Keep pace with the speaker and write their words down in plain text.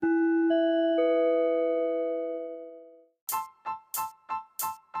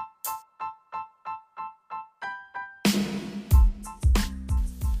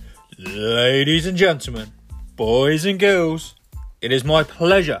Ladies and gentlemen, boys and girls, it is my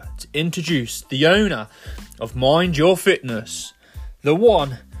pleasure to introduce the owner of Mind Your Fitness, the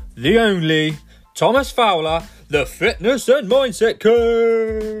one, the only, Thomas Fowler, the Fitness and Mindset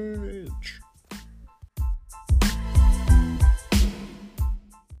Coach.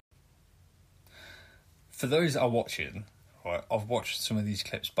 For those that are watching, right, I've watched some of these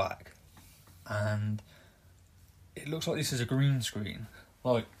clips back, and it looks like this is a green screen.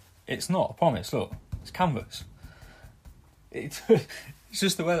 Like, it's not, I promise, look, it's canvas. It's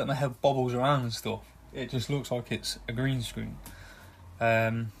just the way that my head bobbles around and stuff. It just looks like it's a green screen.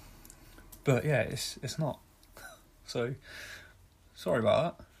 But yeah, it's not. So, sorry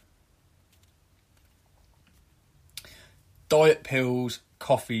about that. Diet pills,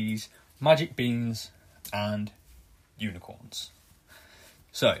 coffees, magic beans, and unicorns.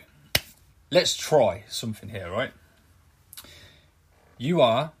 So, let's try something here, right? You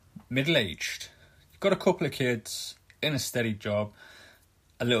are middle-aged, you've got a couple of kids, in a steady job,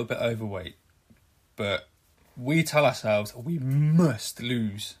 a little bit overweight, but we tell ourselves we must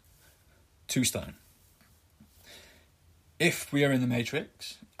lose 2 stone. If we are in the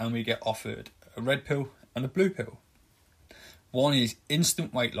Matrix and we get offered a red pill and a blue pill, one is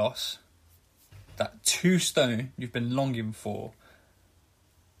instant weight loss, that 2 stone you've been longing for,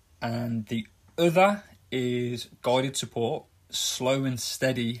 and the other is guided support, slow and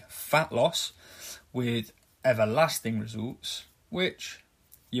steady fat loss with everlasting results, which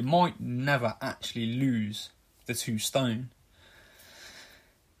you might never actually lose the 2 stone.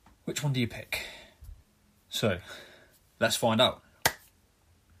 Which one do you pick? So, let's find out.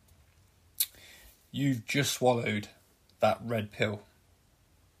 You've just swallowed that red pill.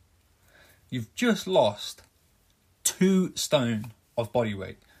 You've just lost 2 stone of body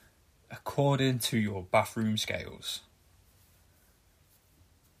weight, according to your bathroom scales.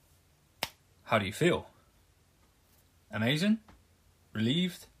 How do you feel? Amazing?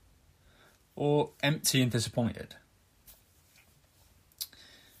 Relieved? Or empty and disappointed?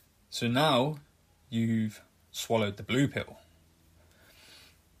 So now you've swallowed the blue pill.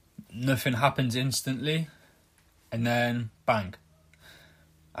 Nothing happens instantly, and then bang,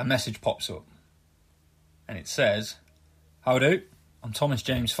 a message pops up. And it says, "Howdy, I'm Thomas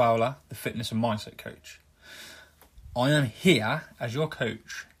James Fowler, the Fitness and Mindset Coach. I am here as your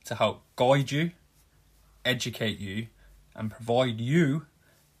coach to help guide you, educate you, and provide you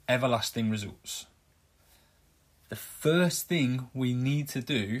everlasting results. The first thing we need to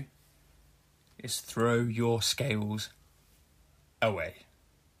do is throw your scales away."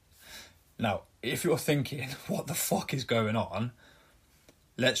 Now, if you're thinking, what the fuck is going on?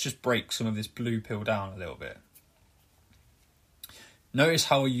 Let's just break some of this blue pill down a little bit. Notice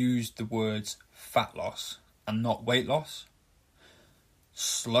how I used the words fat loss and not weight loss.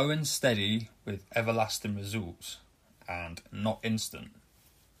 Slow and steady with everlasting results and not instant.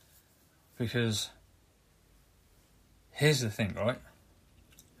 Because here's the thing, right?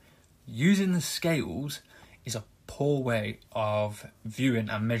 Using the scales is a poor way of viewing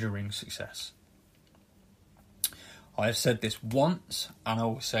and measuring success. I have said this once and I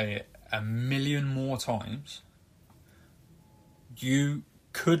will say it a million more times. You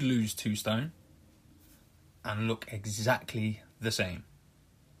could lose 2 stone and look exactly the same.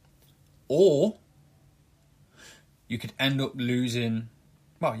 Or you could end up losing,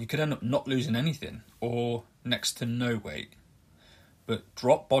 you could end up not losing anything or next to no weight, but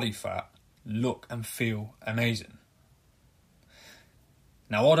drop body fat, look and feel amazing.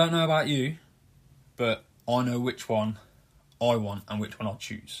 Now, I don't know about you, but I know which one I want and which one I'll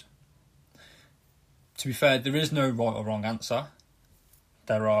choose. To be fair, there is no right or wrong answer.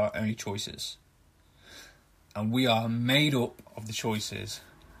 There are only choices. And we are made up of the choices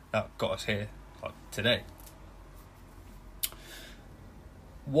that got us here, like today.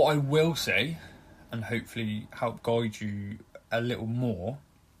 What I will say, and hopefully help guide you a little more,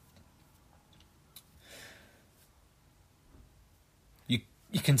 you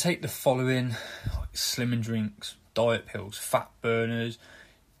can take the following, like slimming drinks, diet pills, fat burners,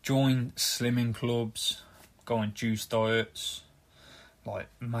 join slimming clubs, go on juice diets, like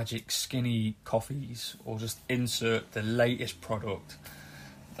magic skinny coffees, or just insert the latest product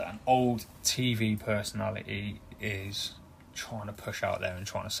that an old TV personality is trying to push out there and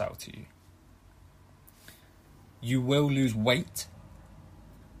trying to sell to you. You will lose weight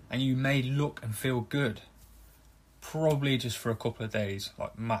and you may look and feel good, probably just for a couple of days,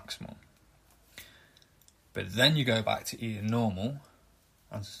 like maximum. But then you go back to eating normal,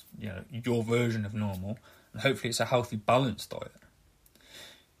 as you know, your version of normal, and hopefully it's a healthy, balanced diet.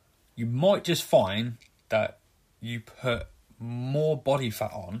 You might just find that you put more body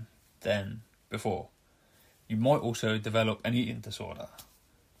fat on than before. You might also develop an eating disorder.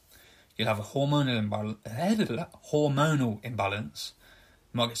 You'll have a hormonal imbalance.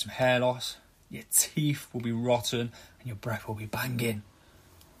 You might get some hair loss. Your teeth will be rotten and your breath will be banging.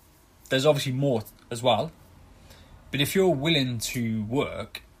 There's obviously more as well. But if you're willing to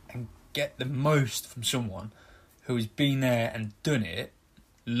work and get the most from someone who has been there and done it,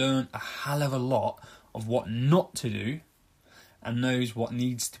 learn a hell of a lot of what not to do, and knows what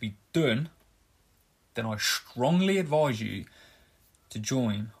needs to be done, then I strongly advise you to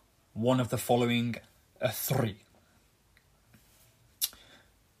join one of the following 3.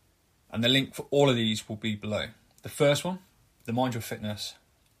 And the link for all of these will be below. The first one, the Mind Your Fitness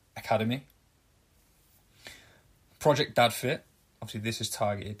Academy. Project Dad Fit. Obviously, this is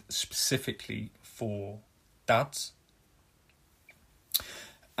targeted specifically for dads.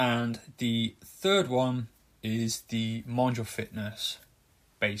 And the third one is the Mind Your Fitness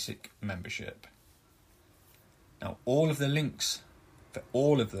Basic Membership. Now, all of the links for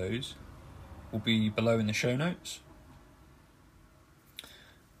all of those will be below in the show notes.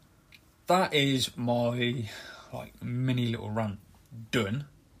 That is my mini little rant done.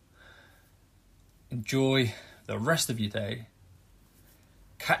 Enjoy the rest of your day.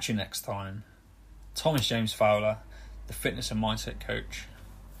 Catch you next time. Thomas James Fowler, the fitness and mindset coach.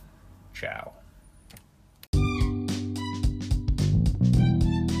 Ciao.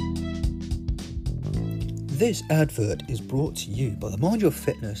 This advert is brought to you by the Mind Your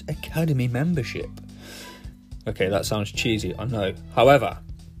Fitness Academy membership. Okay, that sounds cheesy, I know. However,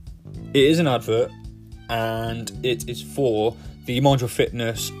 it is an advert and it is for the Mind Your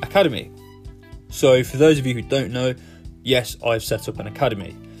Fitness Academy. So for those of you who don't know, yes, I've set up an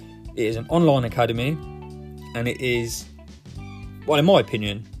academy. It is an online academy and it is, well, in my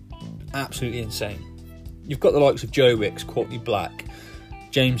opinion, absolutely insane. You've got the likes of Joe Wicks, Courtney Black,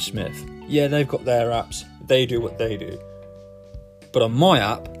 James Smith. Yeah, they've got their apps. They do what they do. But on my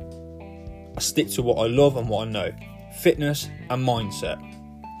app, I stick to what I love and what I know. Fitness and mindset.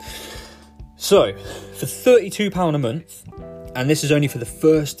 So, for £32 a month, and this is only for the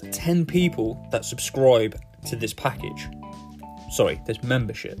first 10 people that subscribe to this package. Sorry, this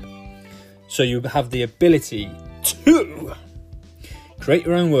membership. So you have the ability to create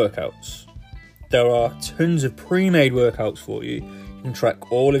your own workouts. There are tons of pre-made workouts for you. You can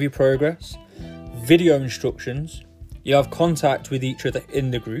track all of your progress. Video instructions. You have contact with each other in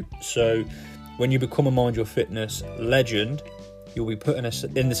the group. So when you become a Mind Your Fitness legend, you'll be put in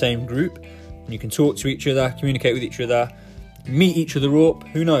the same group. And you can talk to each other, communicate with each other, meet each other up.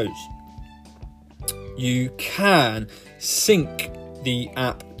 Who knows? You can sync the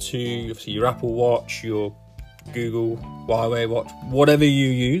app to obviously your Apple Watch, your Google Huawei Watch, whatever you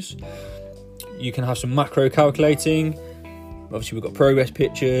use. You can have some macro calculating. Obviously, we've got progress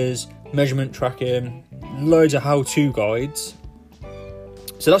pictures, measurement tracking, loads of how-to guides.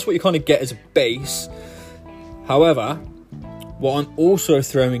 So that's what you kind of get as a base. However, what I'm also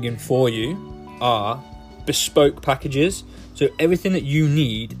throwing in for you are bespoke packages. So everything that you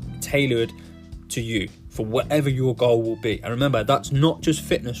need tailored to you for whatever your goal will be. And remember, that's not just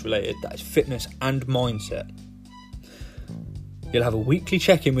fitness related, that is fitness and mindset. You'll have a weekly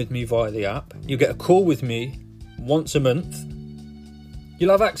check-in with me via the app. You'll get a call with me once a month.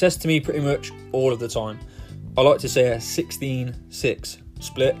 You'll have access to me pretty much all of the time. I like to say a 16-6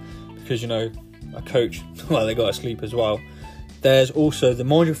 split because, you know, I coach, well, they got to sleep as well. There's also the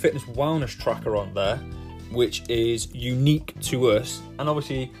Mind Your Fitness Wellness Tracker on there, which is unique to us. And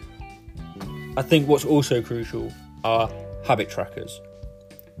obviously, I think what's also crucial are habit trackers.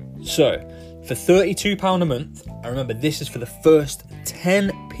 So, for £32 a month, and remember this is for the first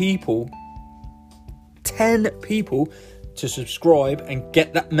 10 people to subscribe and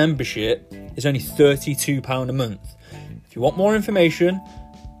get that membership, is only £32 a month. If you want more information,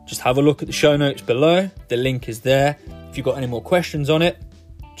 just have a look at the show notes below. The link is there. If you've got any more questions on it,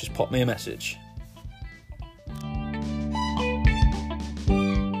 just pop me a message.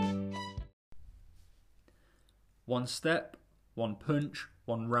 One step, one punch,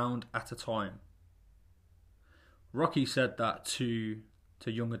 one round at a time. Rocky said that to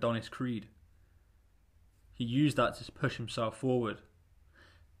young Adonis Creed. He used that to push himself forward.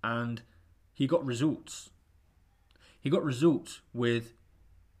 And he got results. He got results with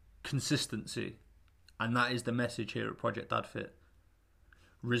consistency. And that is the message here at Project Dad Fit.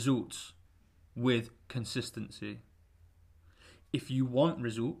 Results with consistency. If you want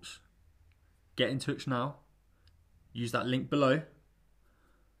results, get in touch now. Use that link below.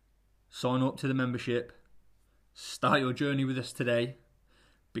 Sign up to the membership. Start your journey with us today.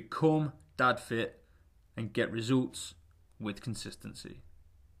 Become Dad Fit and get results with consistency.